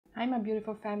Hi my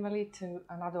beautiful family, to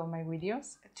another of my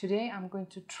videos. Today I'm going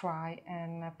to try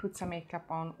and put some makeup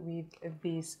on with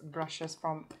these brushes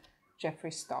from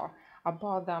Jeffree store. I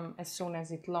bought them as soon as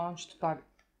it launched, but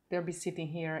they'll be sitting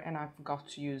here and I forgot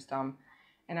to use them.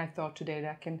 And I thought today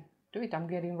that I can do it. I'm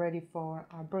getting ready for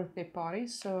a birthday party,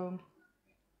 so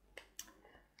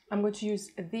I'm going to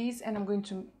use these and I'm going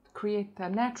to create a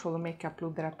natural makeup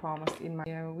look that I promised in my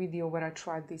video where I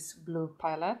tried this blue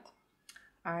palette.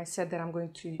 I said that I'm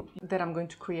going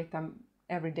to create an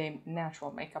everyday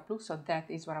natural makeup look, so that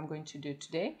is what I'm going to do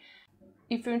today.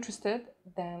 If you're interested,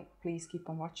 then please keep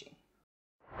on watching.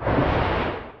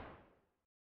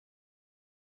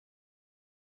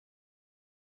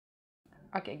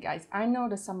 Okay guys, I know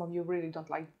that some of you really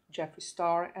don't like Jeffree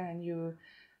store, and you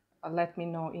let me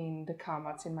know in the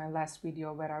comments in my last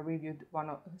video where I reviewed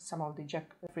some of the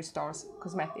Jeffree store's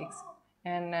cosmetics.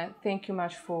 And thank you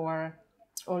much for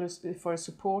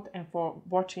support and for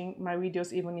watching my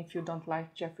videos, even if you don't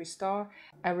like Jeffree store.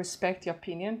 I respect your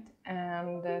opinion,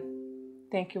 and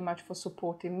thank you much for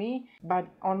supporting me. But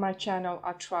on my channel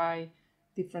I try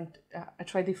different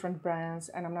brands,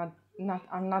 and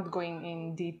I'm not going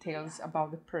in details about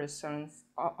the persons,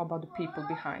 about the people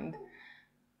behind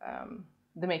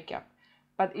the makeup.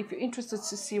 But if you're interested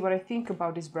to see what I think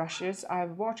about these brushes,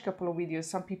 I've watched a couple of videos.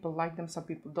 Some people like them, some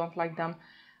people don't like them.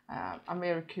 I'm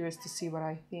very curious to see what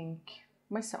I think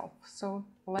myself. So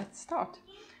let's start.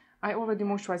 I already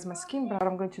moisturized my skin, but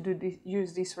I'm going to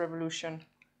use this Revolution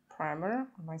primer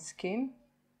on my skin.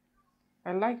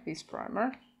 I like this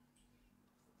primer.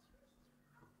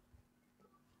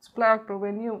 It's black, but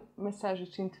when you massage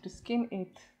it into the skin,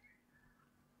 it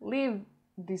leaves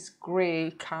this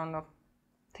gray kind of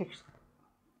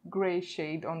gray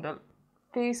shade on the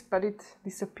face, but it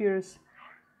disappears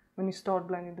when you start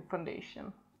blending the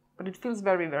foundation. But it feels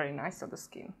very, very nice on the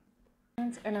skin.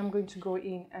 And I'm going to go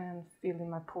in and fill in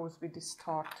my pores with this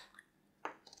Tarte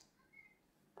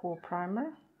pore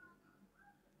primer.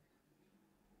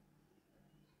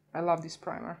 I love this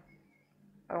primer.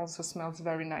 It also smells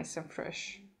very nice and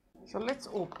fresh. So let's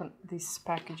open this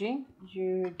packaging.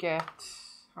 You get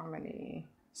how many?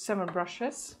 7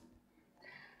 brushes.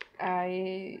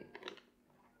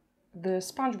 The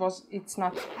sponge it's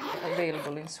not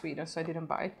available in Sweden, so I didn't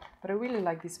buy it, but I really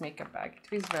like this makeup bag. It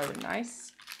feels very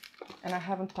nice, and I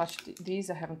haven't touched these,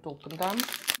 I haven't opened them.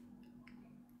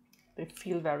 They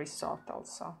feel very soft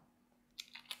also.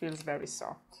 It feels very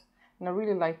soft, and I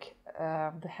really like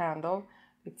the handle.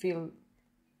 It feels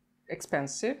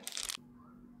expensive.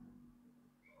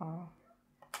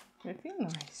 They feel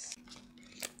nice.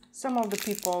 Some of the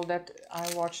people that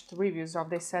I watched reviews of,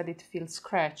 they said it feels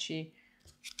scratchy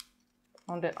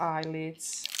on the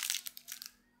eyelids.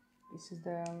 This is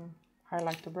the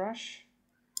highlighter brush,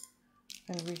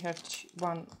 and we have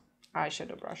one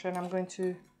eyeshadow brush, and I'm going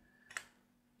to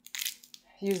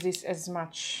use this as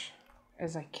much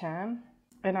as I can.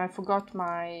 And I forgot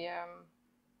my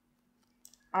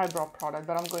eyebrow product,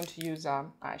 but I'm going to use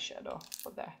eyeshadow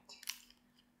for that.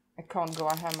 I can't go,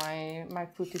 I have my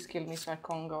foot is killing me, so I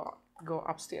can't go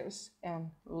upstairs and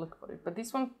look for it. But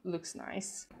this one looks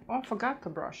nice. Oh, I forgot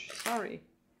the brush, sorry.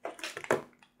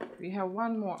 We have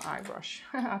one more eye brush.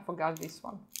 I forgot this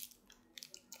one.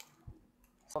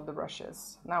 Of the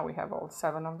brushes. Now we have all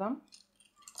 7 of them.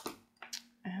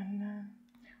 And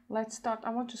let's start. I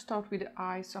want to start with the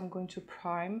eyes, so I'm going to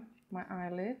prime my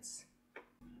eyelids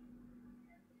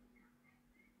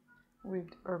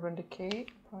with Urban Decay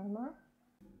primer.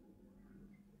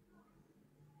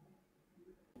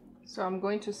 So I'm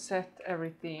going to set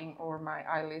everything over my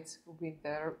eyelids with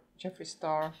the Jeffree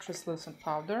Star translucent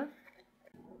powder.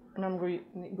 And I'm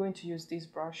going to use this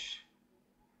brush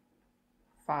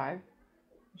 5,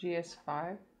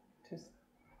 GS5,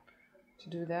 to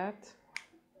do that.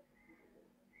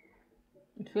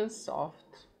 It feels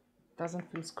soft, doesn't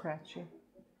feel scratchy.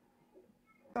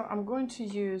 So I'm going to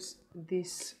use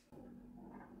this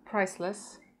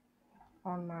Priceless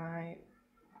on my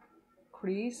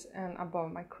crease and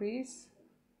above my crease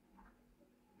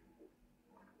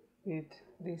with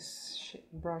this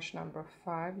brush number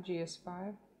 5,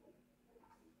 GS5.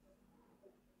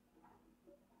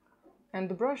 And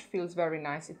the brush feels very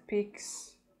nice. It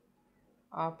picks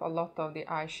up a lot of the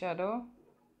eyeshadow,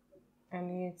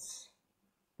 and it's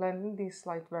blending this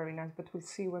light very nice, but we'll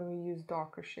see when we use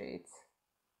darker shades.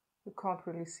 You can't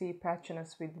really see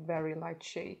patchiness with very light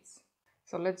shades.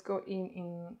 So let's go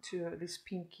into this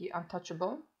pinky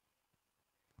Untouchable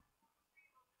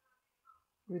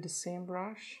with the same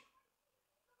brush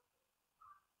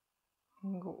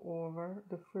and go over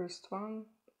the first one,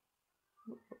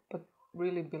 but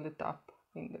really build it up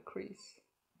in the crease.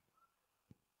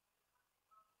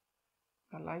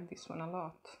 I like this one a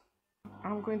lot.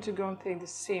 I'm going to go and take the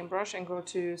same brush and go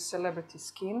to Celebrity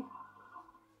Skin.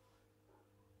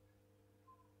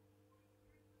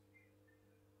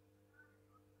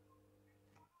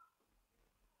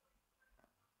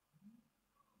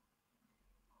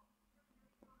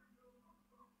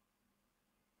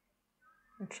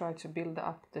 And try to build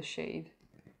up the shade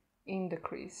in the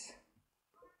crease.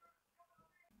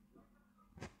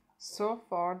 So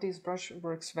far this brush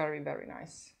works very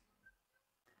nice.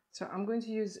 So I'm going to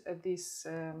use this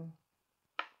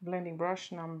blending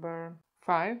brush number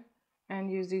 5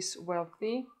 and use this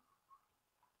Wealthy.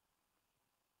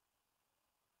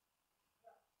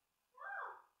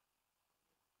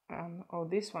 Oh,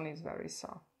 this one is very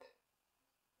soft.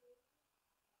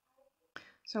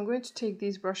 So I'm going to take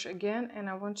this brush again and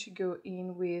I want to go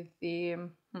in with the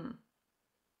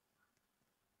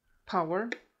Power,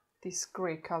 this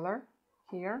gray color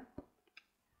here,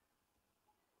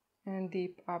 and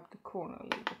deep up the corner a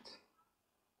little bit.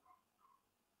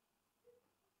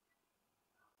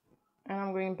 And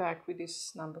I'm going back with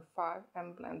this number 5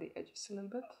 and blend the edges a little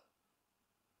bit.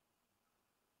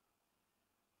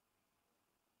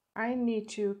 I need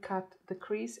to cut the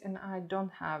crease and I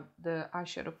don't have the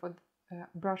eyeshadow for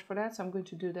brush for that, so I'm going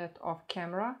to do that off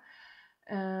camera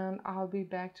and I'll be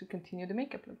back to continue the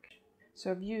makeup look.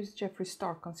 So I've used Jeffree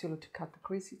Star concealer to cut the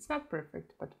crease. It's not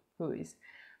perfect, but who is?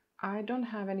 I don't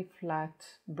have any flat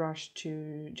brush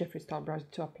to Jeffree Star brush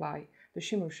to apply the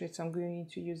shimmer shades. So I'm going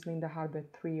to use Linda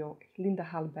Halbert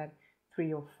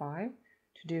 305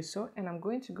 to do so, and I'm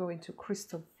going to go into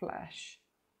Crystal Flash,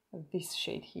 this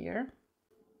shade here.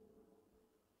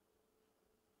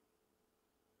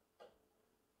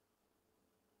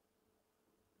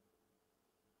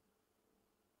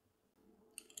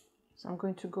 So I'm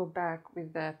going to go back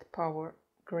with that Power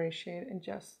gray shade and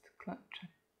just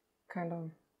kind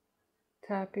of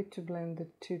tap it to blend the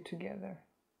two together.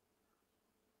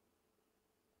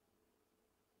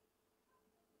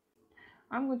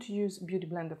 I'm going to use Beauty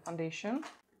Blender foundation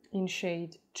in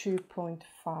shade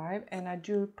 2.5, and I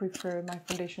do prefer my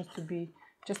foundations to be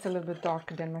just a little bit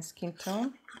darker than my skin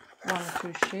tone, 1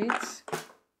 or 2 shades.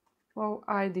 Well,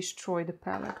 I destroyed the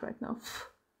palette right now.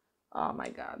 Oh my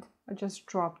god, I just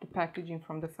dropped the packaging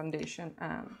from the foundation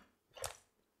and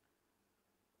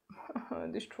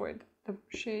destroyed the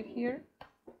shade here.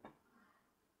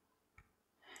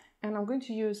 And I'm going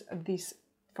to use this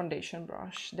foundation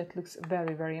brush that looks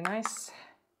very nice.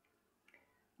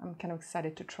 I'm kind of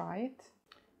excited to try it.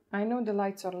 I know the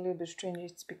lights are a little bit strange,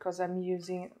 it's because I'm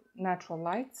using natural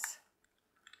lights.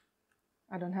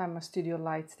 I don't have my studio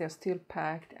lights, they're still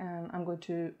packed, and I'm going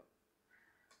to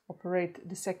operate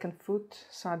the second foot,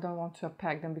 so I don't want to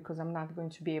pack them because I'm not going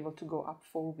to be able to go up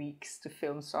 4 weeks to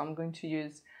film. So I'm going to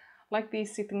use like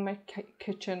this, sit in my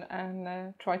kitchen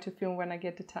and try to film when I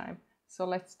get the time. So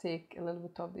let's take a little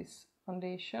bit of this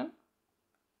foundation.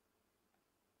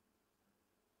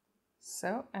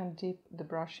 So, and dip the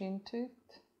brush into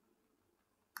it.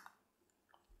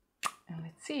 And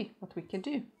let's see what we can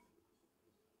do.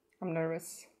 I'm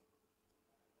nervous.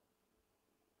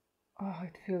 Oh,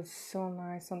 it feels so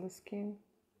nice on the skin.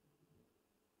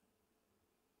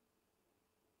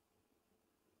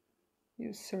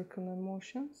 Use circular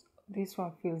motions. This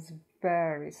one feels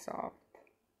very soft.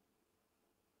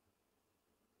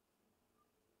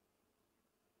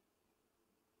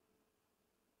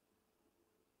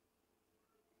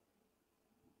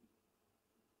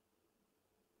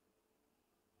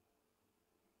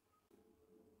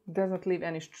 Doesn't leave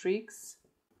any streaks.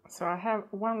 So I have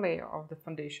 1 layer of the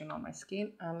foundation on my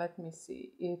skin, and let me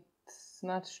see, it's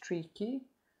not streaky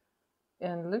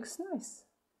and looks nice.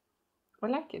 I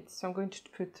like it, so I'm going to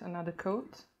put another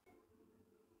coat.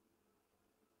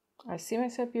 I see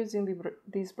myself using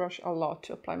this brush a lot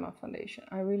to apply my foundation.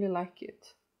 I really like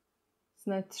it. It's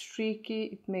not streaky,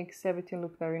 it makes everything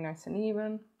look very nice and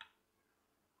even.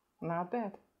 Not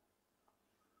bad.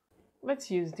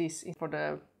 Let's use this for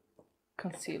the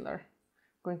concealer.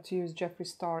 I'm going to use Jeffree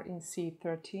Star in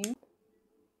C13.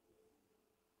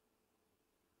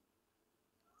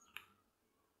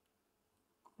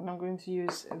 And I'm going to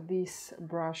use this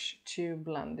brush to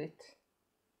blend it.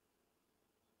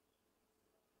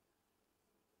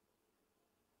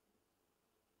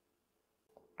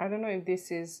 I don't know if this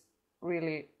is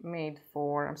really made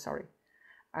for,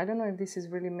 I don't know if this is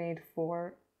really made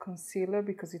for concealer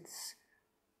because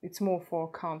it's more for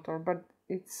contour, but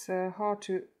it's hard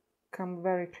to come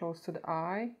very close to the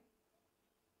eye.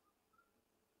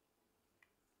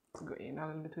 Let's go in a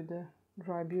little bit with the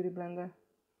dry beauty blender.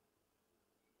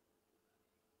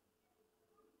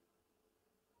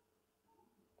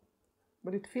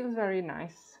 But it feels very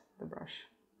nice, the brush.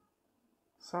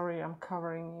 Sorry, I'm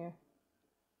covering you.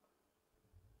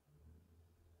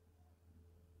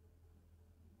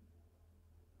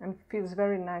 And it feels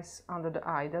very nice under the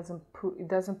eye. It doesn't pull.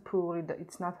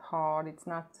 It's not hard. It's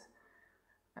not.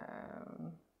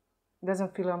 It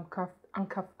doesn't feel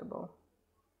uncomfortable.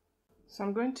 So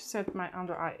I'm going to set my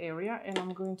under eye area, and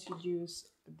I'm going to use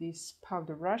this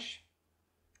powder brush,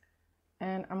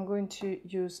 and I'm going to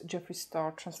use Jeffree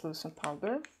Star translucent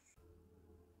powder.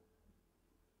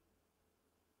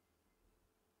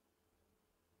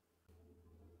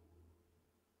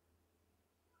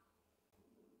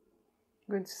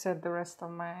 I'm going to set the rest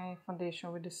of my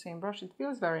foundation with the same brush. It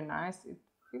feels very nice. It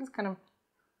feels kind of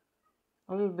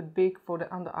a little bit big for the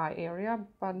under eye area,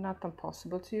 but not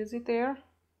impossible to use it there.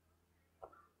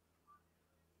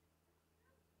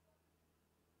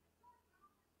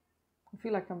 I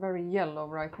feel like I'm very yellow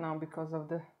right now because of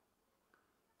the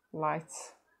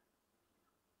lights.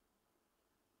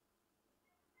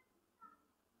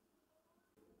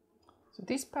 So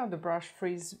this powder brush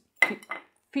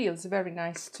feels very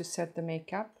nice to set the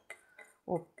makeup,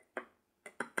 but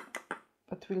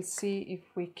we'll see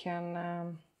if we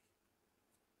can,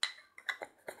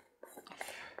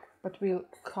 but we'll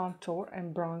contour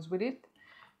and bronze with it,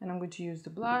 and I'm going to use the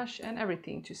blush and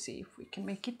everything to see if we can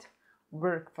make it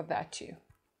work for that too.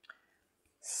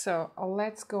 So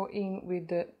let's go in with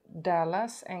the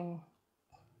delas, and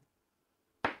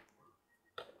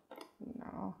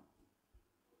now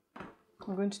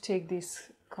I'm going to take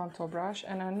this contour brush,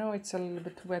 and I know it's a little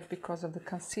bit wet because of the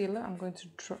concealer. I'm going to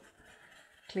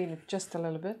clean it just a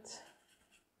little bit,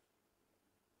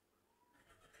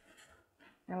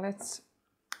 and let's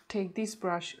take this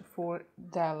brush for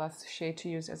Dela's shade to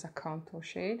use as a contour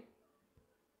shade.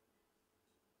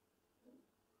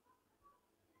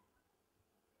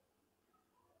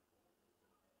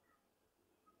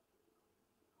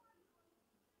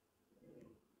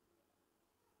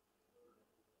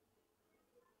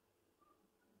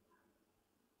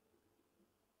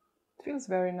 It feels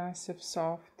very nice and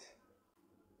soft.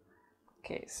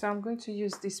 Okay, so I'm going to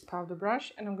use this powder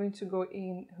brush, and I'm going to go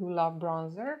in Who Love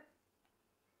bronzer.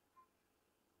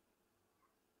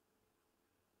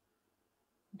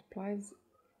 It applies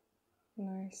a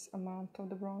nice amount of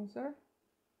the bronzer.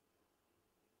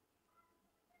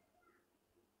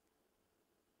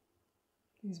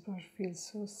 This brush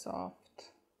feels so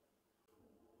soft.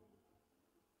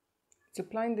 It's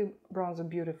applying the bronzer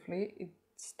beautifully. It's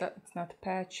not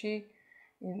patchy,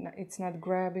 it's not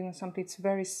grabbing or something. It's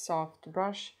very soft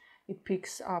brush. It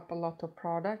picks up a lot of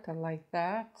product. I like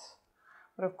that.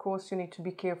 But of course you need to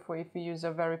be careful if you use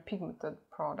a very pigmented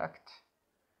product.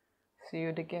 So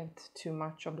you don't get too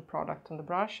much of the product on the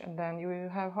brush, and then you will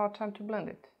have a hard time to blend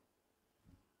it.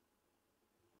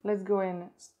 Let's go and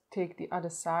take the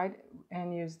other side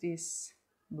and use this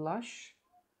blush.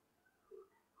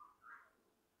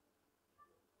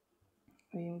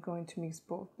 I'm going to mix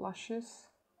both blushes.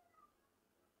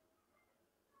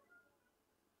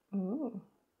 Ooh.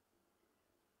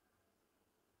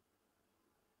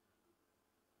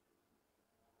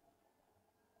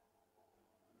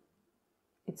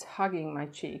 It's hugging my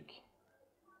cheek.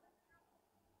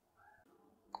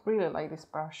 Really like this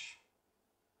brush.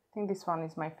 I think this one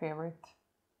is my favorite.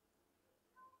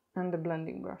 And the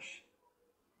blending brush.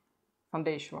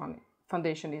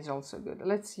 Foundation is also good.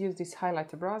 Let's use this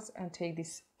highlighter brush and take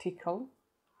this tickle.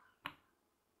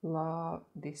 Love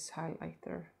this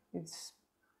highlighter.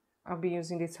 I'll be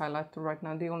using this highlighter right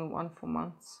now, the only one for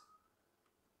months.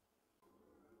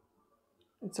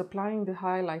 It's applying the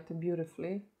highlighter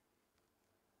beautifully.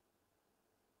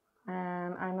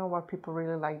 And I know why people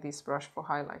really like this brush for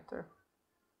highlighter.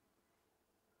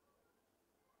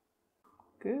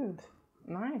 Good,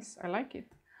 nice, I like it.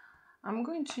 I'm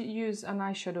going to use an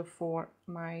eyeshadow for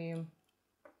my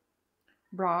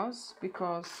brows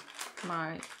because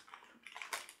my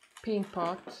paint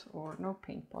pot, or no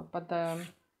paint pot, but the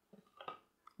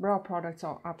brow products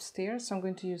are upstairs. So I'm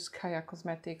going to use Kaya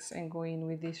Cosmetics and go in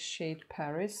with this shade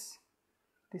Paris,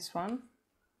 this one.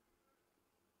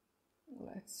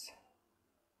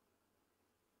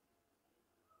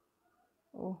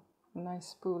 Oh,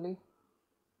 nice spoolie.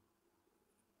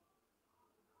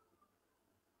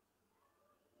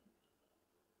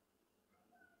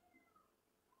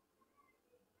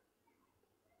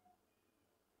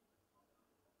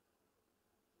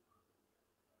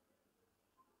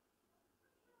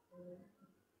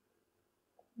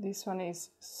 This one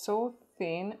is so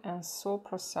thin and so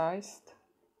precise.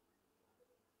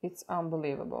 It's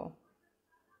unbelievable.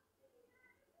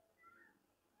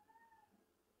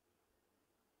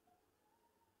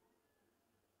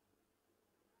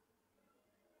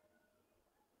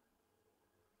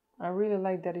 I really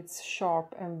like that it's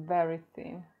sharp and very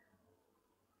thin.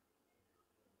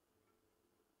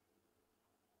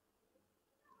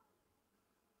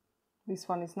 This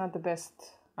one is not the best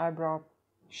eyebrow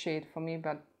shade for me,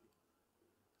 but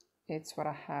it's what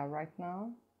I have right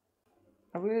now.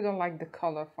 I really don't like the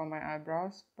color for my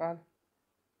eyebrows, but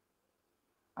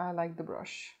I like the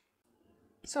brush.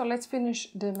 So let's finish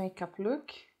the makeup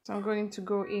look. So I'm going to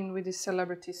go in with the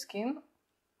Celebrity Skin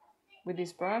with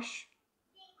this brush.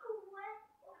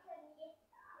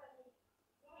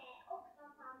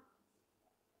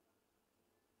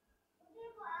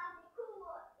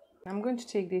 I'm going to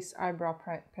take this eyebrow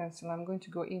pencil. I'm going to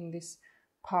go in this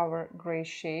Power Gray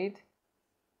shade,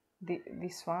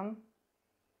 this one,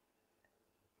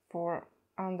 for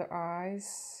under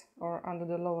eyes or under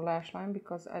the lower lash line,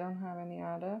 because I don't have any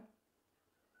other.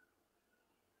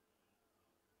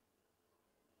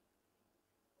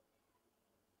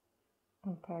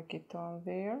 And pack it on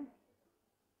there.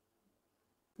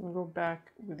 We'll go back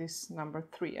with this number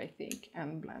 3, I think,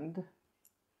 and blend.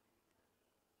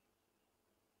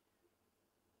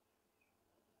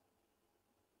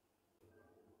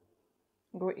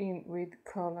 Go in with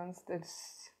Cullen's,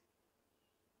 that's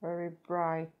very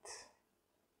bright,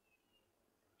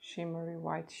 shimmery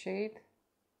white shade.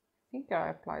 I think I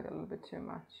applied a little bit too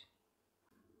much.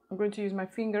 I'm going to use my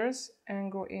fingers and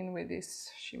go in with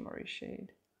this shimmery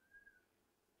shade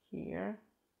here.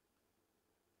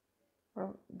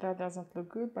 Well, that doesn't look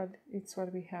good, but it's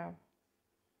what we have.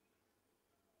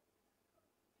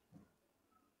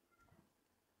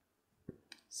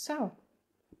 So,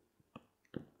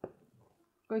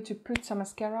 going to put some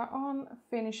mascara on,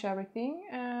 finish everything,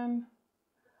 and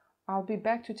I'll be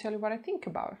back to tell you what I think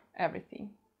about everything.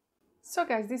 So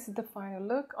guys, this is the final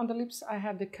look. On the lips I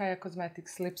have the Kaya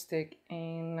Cosmetics lipstick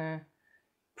in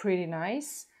Pretty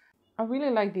Nice. I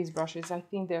really like these brushes. I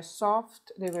think they're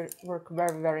soft, they work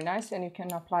very nice, and you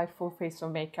can apply full face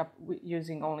of makeup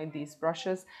using only these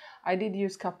brushes. I did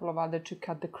use a couple of other to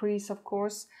cut the crease, of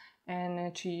course,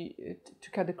 and to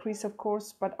cut the crease, of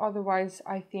course, but otherwise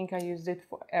I think I used it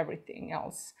for everything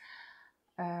else.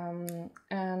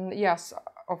 And yes,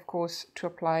 of course, to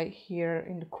apply here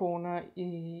in the corner,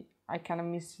 I kind of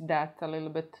miss that a little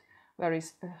bit.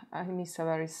 I miss a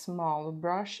very small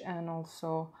brush and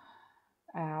also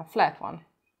a flat one.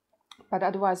 But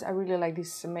otherwise, I really like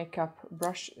this makeup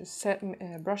brush set.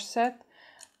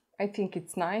 I think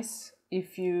it's nice.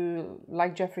 If you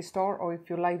like Jeffree store, or if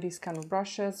you like these kind of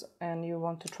brushes and you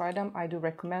want to try them, I do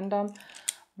recommend them.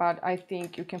 But I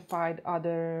think you can find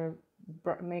other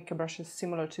makeup brushes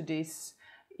similar to this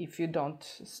if you don't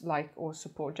like or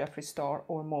support Jeffree store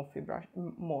or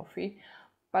Morphe.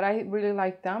 But I really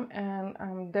like them, and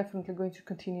I'm definitely going to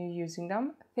continue using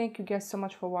them. Thank you guys so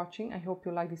much for watching. I hope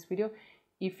you liked this video.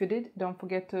 If you did, don't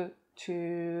forget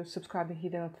to subscribe and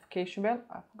hit the notification bell.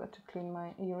 I forgot to clean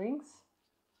my earrings.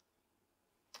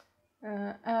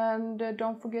 And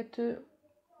don't forget to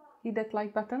hit that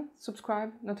like button,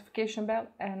 subscribe, notification bell,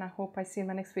 and I hope I see you in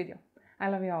my next video. I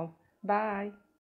love you all. Bye!